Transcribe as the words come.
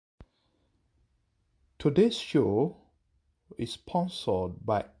Today's show is sponsored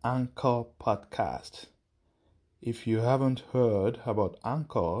by Anchor Podcast. If you haven't heard about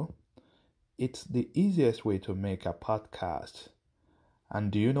Anchor, it's the easiest way to make a podcast. And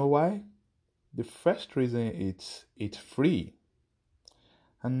do you know why? The first reason it's free.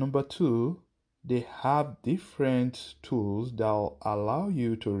 And number two, they have different tools that will allow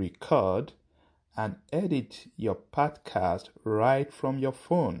you to record and edit your podcast right from your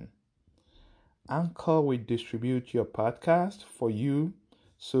phone. Anchor will distribute your podcast for you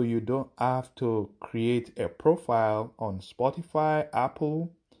so you don't have to create a profile on Spotify,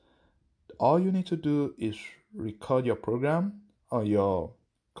 Apple. All you need to do is record your program on your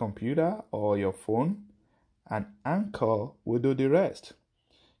computer or your phone, and Anchor will do the rest.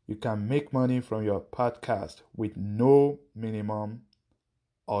 You can make money from your podcast with no minimum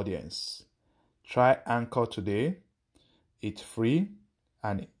audience. Try Anchor today. It's free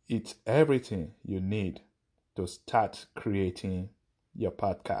and it's everything you need to start creating your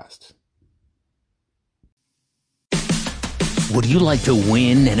podcast. Would you like to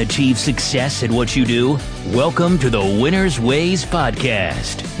win and achieve success at what you do? Welcome to the Winner's Ways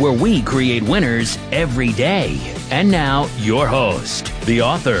podcast, where we create winners every day. And now, your host, the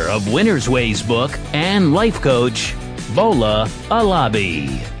author of Winner's Ways book and life coach, Bola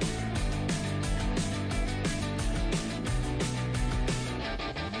Alabi.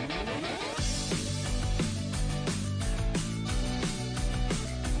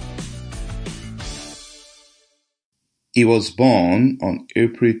 He was born on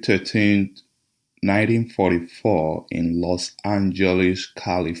April 13, 1944 in Los Angeles,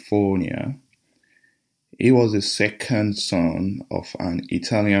 California. He was the second son of an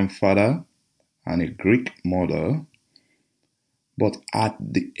Italian father and a Greek mother. But at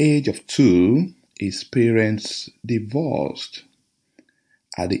the age of 2, his parents divorced.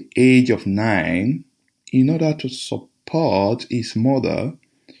 At the age of 9, in order to support his mother,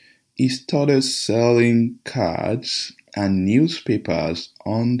 he started selling cards and newspapers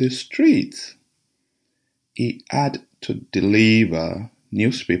on the street. He had to deliver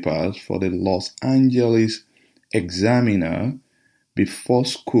newspapers for the Los Angeles Examiner before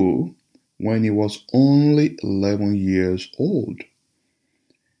school when he was only 11 years old.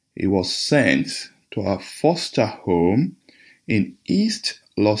 He was sent to a foster home in East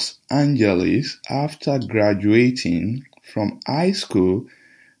Los Angeles after graduating from high school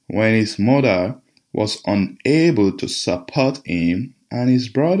when his mother was unable to support him and his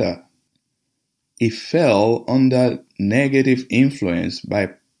brother. He fell under negative influence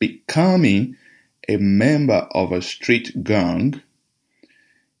by becoming a member of a street gang.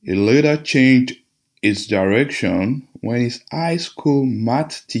 He later changed his direction when his high school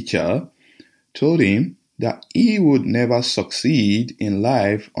math teacher told him that he would never succeed in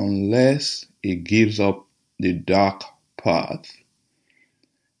life unless he gives up the dark path.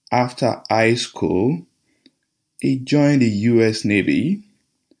 After high school, he joined the U.S. Navy,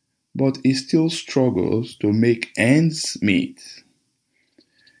 but he still struggles to make ends meet.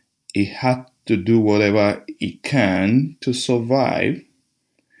 He had to do whatever he can to survive.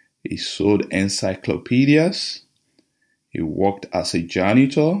 He sold encyclopedias. He worked as a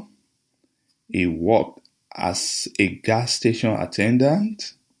janitor. He worked as a gas station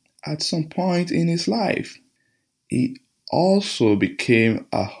attendant at some point in his life. He also became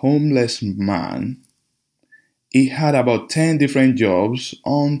a homeless man. He had about 10 different jobs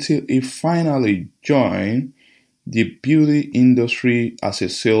until he finally joined the beauty industry as a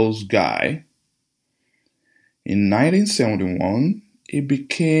sales guy. In 1971, he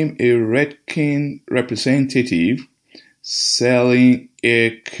became a Redken representative selling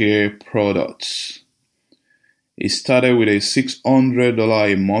hair care products. He started with a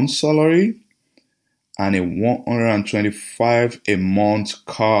 $600 a month salary and a $125 a month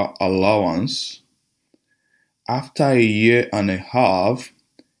car allowance. After a year and a half,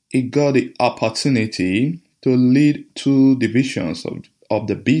 he got the opportunity to lead 2 divisions of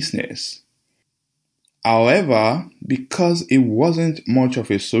the business. However, because he wasn't much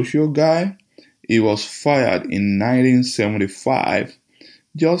of a social guy, he was fired in 1975,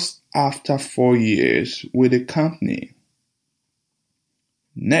 just after 4 years with the company.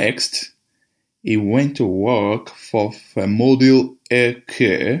 Next, he went to work for Famodil Hair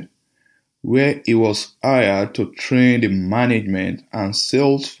Care, where he was hired to train the management and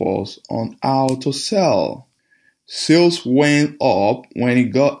sales force on how to sell. Sales went up when he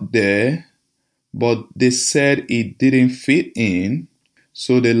got there, but they said he didn't fit in,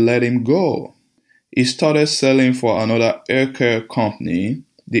 so they let him go. He started selling for another hair care company,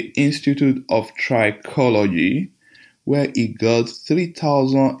 the Institute of Trichology, where he got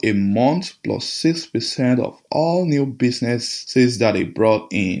 $3,000 a month plus 6% of all new businesses that he brought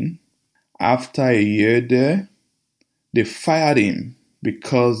in. After a year there, they fired him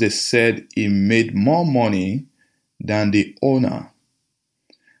because they said he made more money than the owner.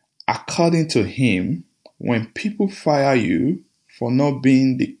 According to him, when people fire you for not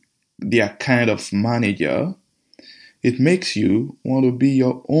being their kind of manager, it makes you want to be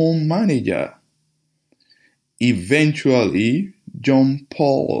your own manager. Eventually, John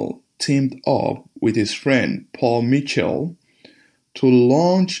Paul teamed up with his friend Paul Mitchell to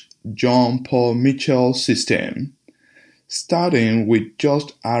launch John Paul Mitchell system, starting with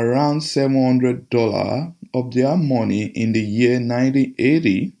just around $700 of their money in the year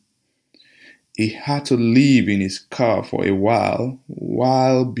 1980. He had to live in his car for a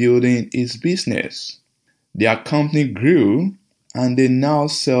while building his business. Their company grew and they now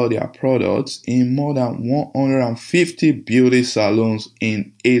sell their products in more than 150 beauty salons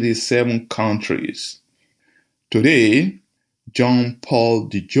in 87 countries. Today, John Paul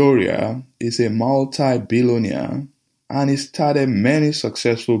DeJoria is a multi-billionaire and he started many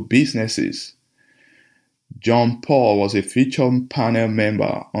successful businesses. John Paul was a featured panel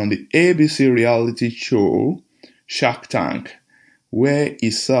member on the ABC reality show Shark Tank, where he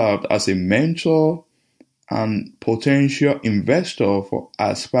served as a mentor and potential investor for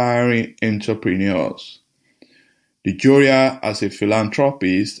aspiring entrepreneurs. DeJoria, as a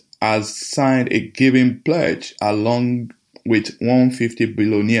philanthropist, has signed a giving pledge along with 150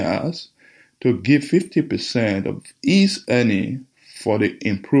 billionaires to give 50% of his earnings for the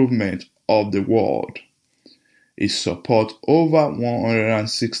improvement of the world. He supports over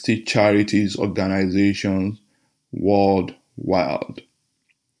 160 charities organizations worldwide.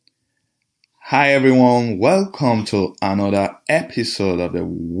 Hi everyone, welcome to another episode of the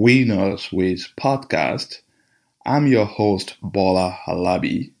Winners Ways podcast. I'm your host, Bola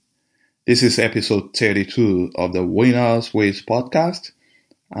Halabi. This is episode 32 of the Winners Ways podcast,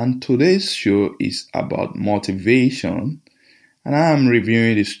 and today's show is about motivation, and I am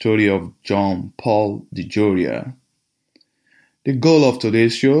reviewing the story of John Paul DeJoria. The goal of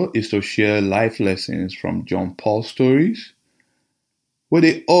today's show is to share life lessons from John Paul's stories, with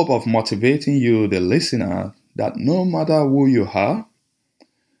the hope of motivating you, the listener, that no matter who you are,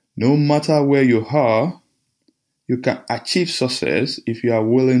 no matter where you are, you can achieve success if you are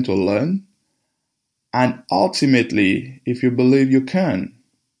willing to learn, and ultimately, if you believe you can.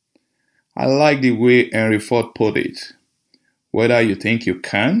 I like the way Henry Ford put it. Whether you think you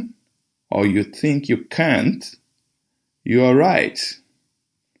can or you think you can't, you are right.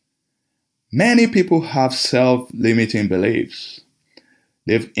 Many people have self-limiting beliefs.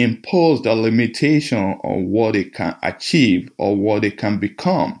 They've imposed a limitation on what they can achieve or what they can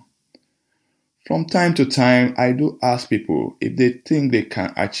become. From time to time, I do ask people if they think they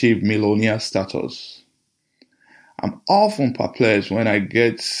can achieve millionaire status. I'm often perplexed when I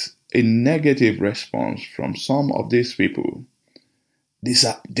get a negative response from some of these people. These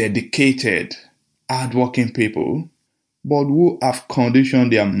are dedicated, hardworking people, but who have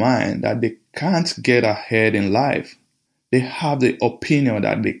conditioned their mind that they can't get ahead in life. They have the opinion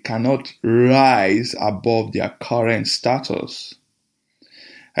that they cannot rise above their current status.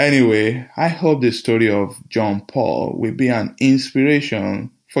 Anyway, I hope the story of John Paul will be an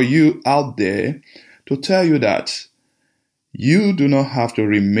inspiration for you out there to tell you that you do not have to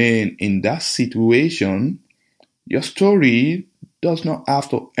remain in that situation. Your story does not have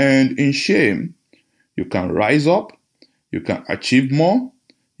to end in shame. You can rise up, you can achieve more,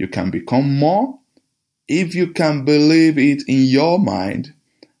 you can become more, if you can believe it in your mind,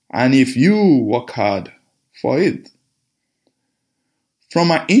 and if you work hard for it. From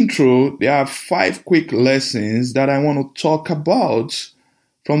my intro, there are 5 quick lessons that I want to talk about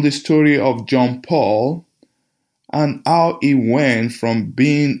from the story of John Paul and how he went from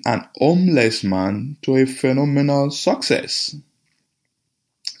being an homeless man to a phenomenal success.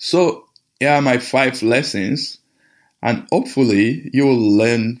 So, here are my 5 lessons, and hopefully you will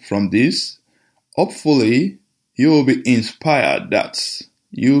learn from this. Hopefully, you will be inspired that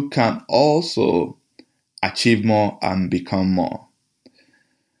you can also achieve more and become more.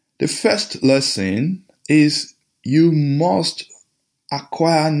 The first lesson is you must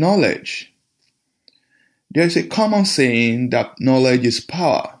acquire knowledge. There is a common saying that knowledge is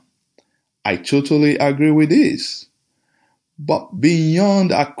power. I totally agree with this. But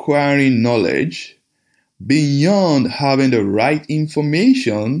beyond acquiring knowledge, beyond having the right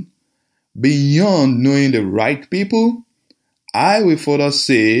information, beyond knowing the right people, I will further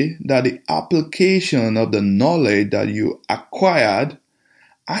say that the application of the knowledge that you acquired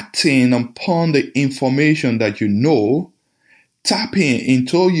acting upon the information that you know, tapping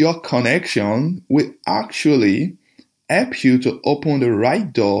into your connection will actually help you to open the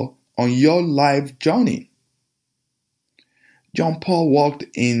right door on your life journey. John Paul worked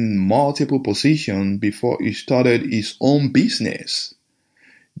in multiple positions before he started his own business.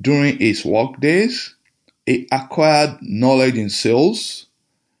 During his work days, he acquired knowledge in sales,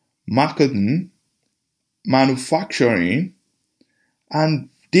 marketing, manufacturing, and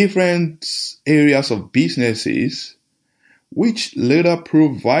different areas of businesses, which later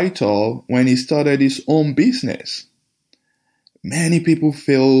proved vital when he started his own business. Many people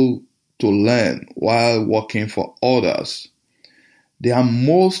fail to learn while working for others. They are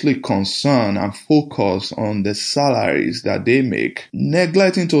mostly concerned and focused on the salaries that they make,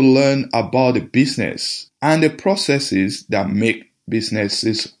 neglecting to learn about the business and the processes that make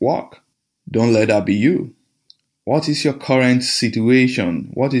businesses work. Don't let that be you. What is your current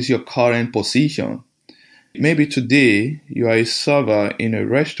situation? What is your current position? Maybe today you are a server in a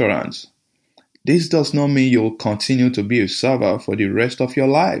restaurant. This does not mean you'll continue to be a server for the rest of your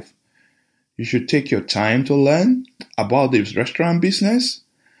life. You should take your time to learn about this restaurant business.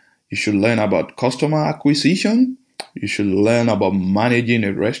 You should learn about customer acquisition. You should learn about managing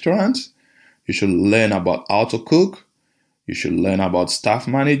a restaurant. You should learn about how to cook. You should learn about staff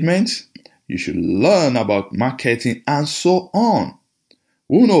management. You should learn about marketing and so on.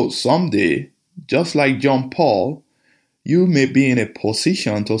 Who knows, someday, just like John Paul, you may be in a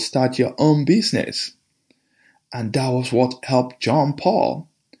position to start your own business. And that was what helped John Paul.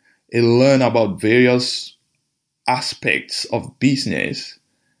 He learned about various aspects of business,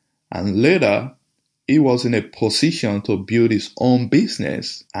 and later he was in a position to build his own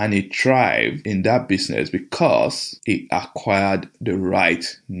business, and he thrived in that business because he acquired the right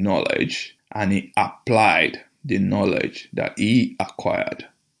knowledge and he applied the knowledge that he acquired.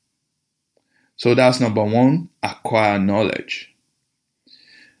 So that's number one, acquire knowledge.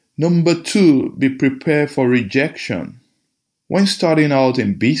 Number two, be prepared for rejection. When starting out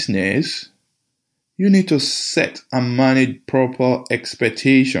in business, you need to set and manage proper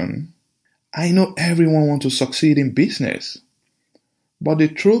expectation. I know everyone wants to succeed in business, but the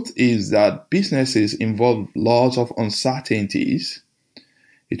truth is that businesses involve lots of uncertainties.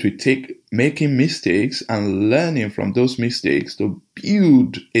 It will take making mistakes and learning from those mistakes to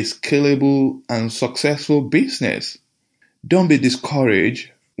build a scalable and successful business. Don't be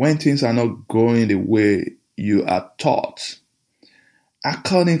discouraged when things are not going the way you are taught.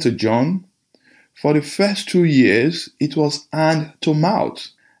 According to John, for the first 2 years, it was hand to mouth.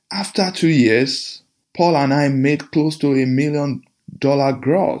 After 2 years, Paul and I made close to $1 million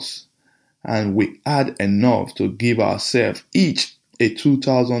gross, and we had enough to give ourselves each a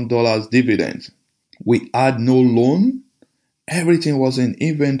 $2,000 dividend. We had no loan. Everything was in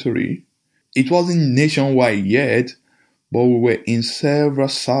inventory. It wasn't nationwide yet, but we were in several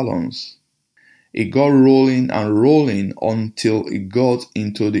salons. It got rolling and rolling until it got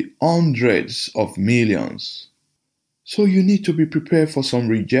into the hundreds of millions. So you need to be prepared for some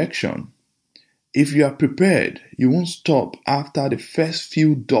rejection. If you are prepared, you won't stop after the first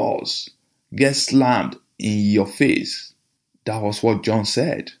few doors get slammed in your face. That was what John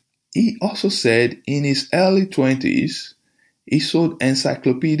said. He also said in his early 20s, he sold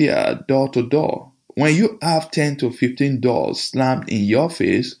encyclopedia door to door. When you have 10 to 15 doors slammed in your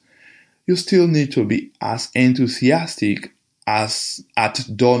face, you still need to be as enthusiastic as at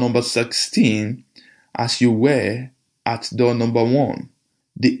door number 16 as you were at door number 1.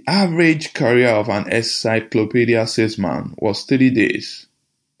 The average career of an encyclopedia salesman was 3 days,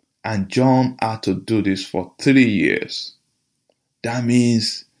 and John had to do this for 3 years. That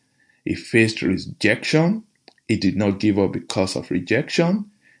means he faced rejection. He did not give up because of rejection.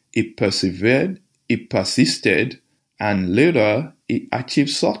 He persevered, he persisted, and later he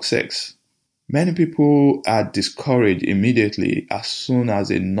achieved success. Many people are discouraged immediately as soon as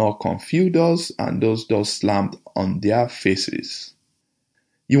they knock on few doors and those doors slammed on their faces.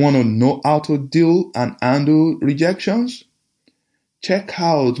 You want to know how to deal and handle rejections? Check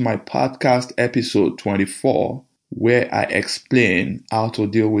out my podcast episode 24, where I explain how to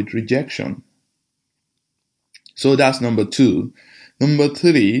deal with rejection. So that's number 2. Number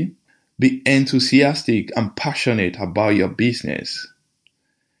 3, be enthusiastic and passionate about your business.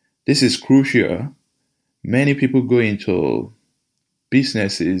 This is crucial. Many people go into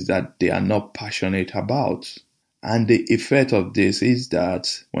businesses that they are not passionate about. And the effect of this is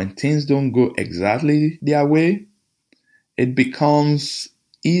that when things don't go exactly their way, it becomes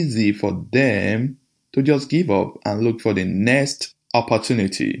easy for them to just give up and look for the next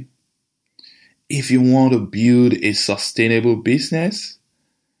opportunity. If you want to build a sustainable business,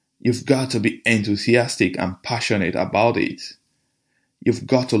 You've got to be enthusiastic and passionate about it. You've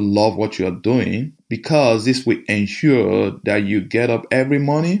got to love what you're doing because this will ensure that you get up every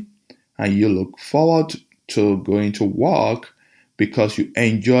morning and you look forward to going to work because you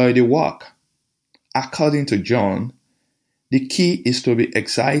enjoy the work. According to John, the key is to be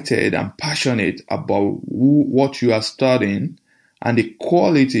excited and passionate about what you are studying and the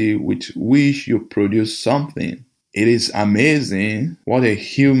quality with which you produce something. It is amazing what a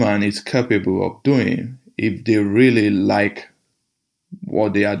human is capable of doing if they really like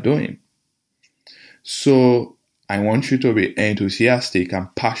what they are doing. So I want you to be enthusiastic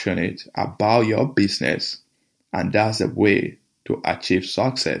and passionate about your business, and that's the way to achieve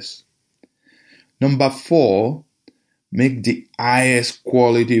success. Number 4, make the highest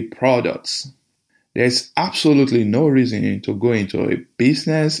quality products. There's absolutely no reason to go into a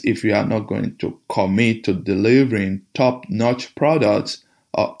business if you are not going to commit to delivering top-notch products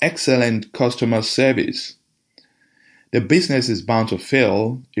or excellent customer service. The business is bound to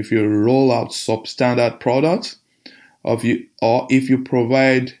fail if you roll out substandard products or if you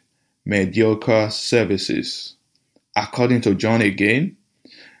provide mediocre services. According to John again,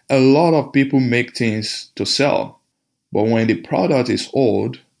 a lot of people make things to sell, but when the product is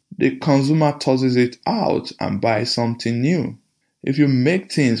old, the consumer tosses it out and buys something new. If you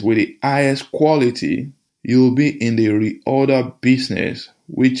make things with the highest quality, you'll be in the reorder business,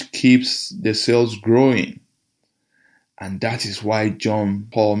 which keeps the sales growing. And that is why John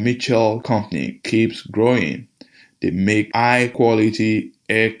Paul Mitchell Company keeps growing. They make high quality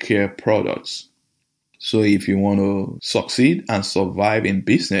hair care products. So if you want to succeed and survive in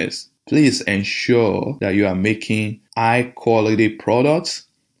business, please ensure that you are making high quality products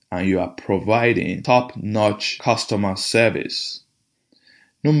and you are providing top-notch customer service.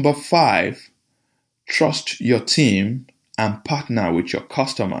 Number 5, trust your team and partner with your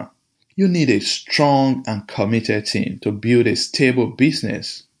customer. You need a strong and committed team to build a stable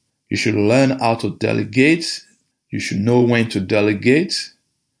business. You should learn how to delegate. You should know when to delegate.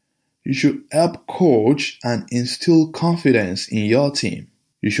 You should help coach and instill confidence in your team.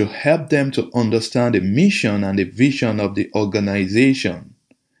 You should help them to understand the mission and the vision of the organization.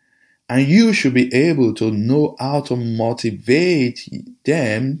 And you should be able to know how to motivate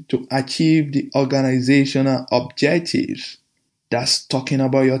them to achieve the organizational objectives. That's talking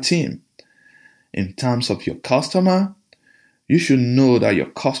about your team. In terms of your customer, you should know that your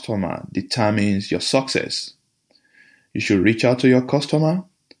customer determines your success. You should reach out to your customer.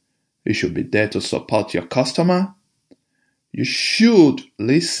 You should be there to support your customer. You should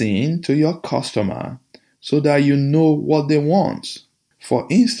listen to your customer so that you know what they want. For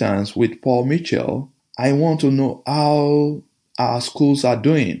instance, with Paul Mitchell, I want to know how our schools are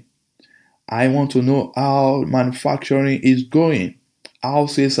doing. I want to know how manufacturing is going, how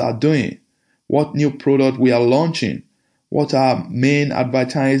sales are doing, what new product we are launching, what our main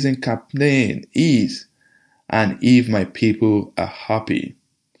advertising campaign is, and if my people are happy.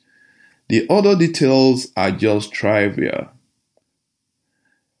 The other details are just trivial.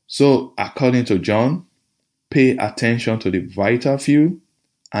 So, according to John, pay attention to the vital few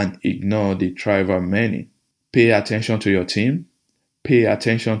and ignore the trivial many. Pay attention to your team. Pay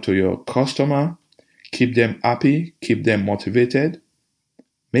attention to your customer. Keep them happy. Keep them motivated.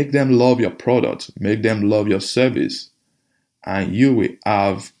 Make them love your product. Make them love your service. And you will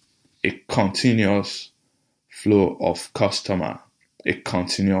have a continuous flow of customer, a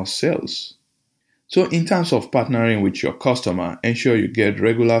continuous sales. So in terms of partnering with your customer, ensure you get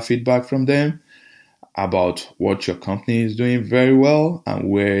regular feedback from them about what your company is doing very well and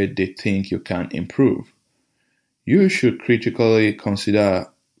where they think you can improve. You should critically consider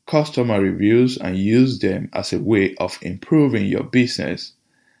customer reviews and use them as a way of improving your business.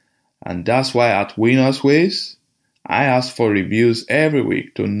 And that's why at Winners Ways, I ask for reviews every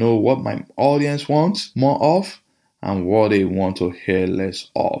week to know what my audience wants more of and what they want to hear less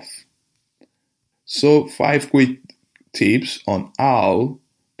of. So 5 quick tips on how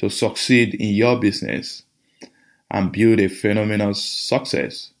to succeed in your business and build a phenomenal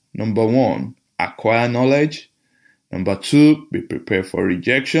success. Number 1, acquire knowledge. Number 2, be prepared for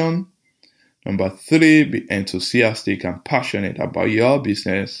rejection. Number 3, be enthusiastic and passionate about your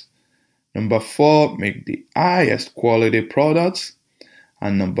business. Number 4, make the highest quality products.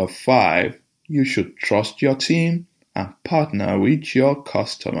 And number 5, you should trust your team and partner with your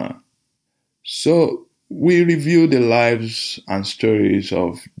customer. So, we review the lives and stories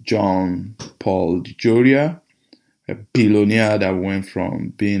of John Paul DiGioia, a billionaire that went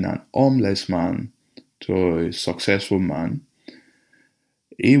from being an homeless man to a successful man.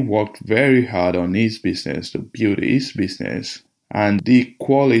 He worked very hard on his business to build his business, And the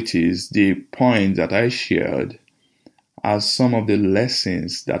qualities, the points that I shared are some of the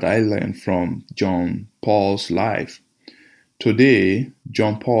lessons that I learned from John Paul's life. Today,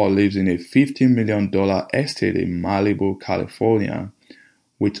 John Paul lives in a $50 million estate in Malibu, California,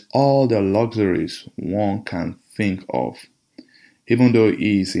 with all the luxuries one can think of. Even though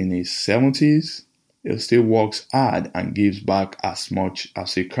he is in his 70s, he still works hard and gives back as much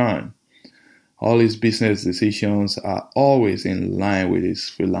as he can. All his business decisions are always in line with his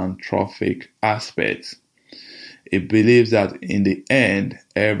philanthropic aspects. He believes that in the end,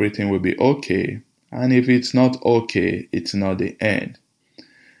 everything will be okay, and if it's not okay, it's not the end.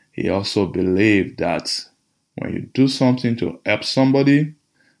 He also believes that when you do something to help somebody,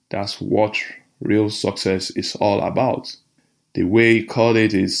 that's what real success is all about. The way he called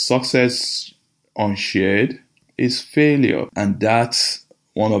it is success unshared is failure. And that's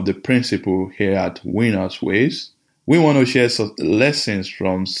one of the principles here at Winners Ways. We want to share lessons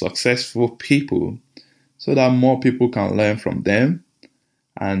from successful people so that more people can learn from them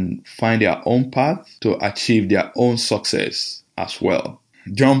and find their own path to achieve their own success as well.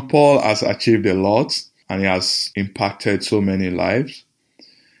 John Paul has achieved a lot and he has impacted so many lives.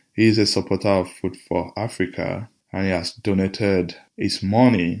 He is a supporter of Food for Africa and he has donated his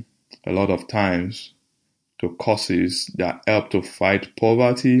money a lot of times to causes that help to fight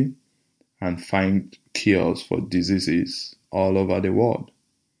poverty and find cures for diseases all over the world.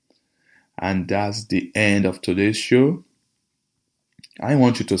 And that's the end of today's show. I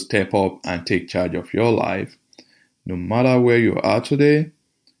want you to step up and take charge of your life. No matter where you are today,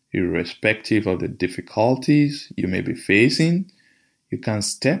 irrespective of the difficulties you may be facing, you can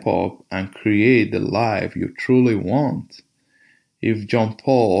step up and create the life you truly want. If John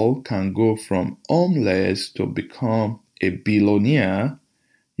Paul can go from homeless to become a billionaire,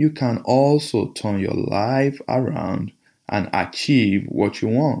 you can also turn your life around and achieve what you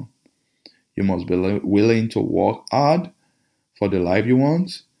want. You must be willing to work hard for the life you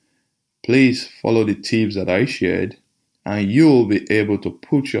want. Please follow the tips that I shared and you'll be able to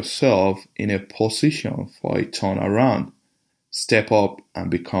put yourself in a position for a turnaround. Step up and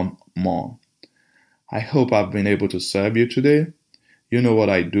become more. I hope I've been able to serve you today. You know what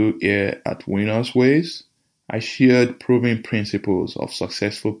I do here at Winners Ways. I shared proven principles of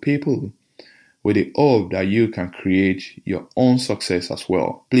successful people with the hope that you can create your own success as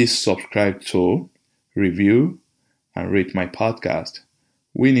well. Please subscribe to, review, and rate my podcast.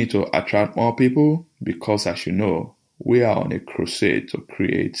 We need to attract more people because, as you know, we are on a crusade to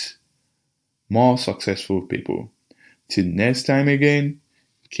create more successful people. Till next time again,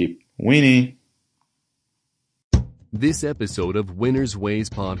 keep winning. This episode of Winners Ways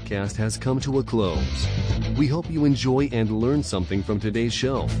podcast has come to a close. We hope you enjoy and learn something from today's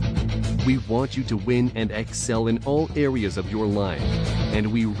show. We want you to win and excel in all areas of your life, and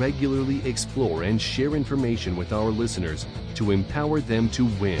we regularly explore and share information with our listeners to empower them to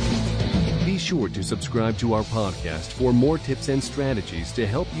win. Be sure to subscribe to our podcast for more tips and strategies to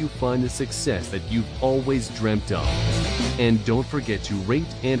help you find the success that you've always dreamt of. And don't forget to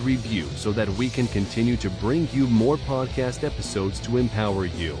rate and review so that we can continue to bring you more podcast episodes to empower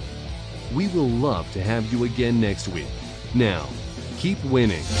you. We will love to have you again next week. Now, keep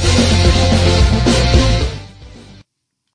winning.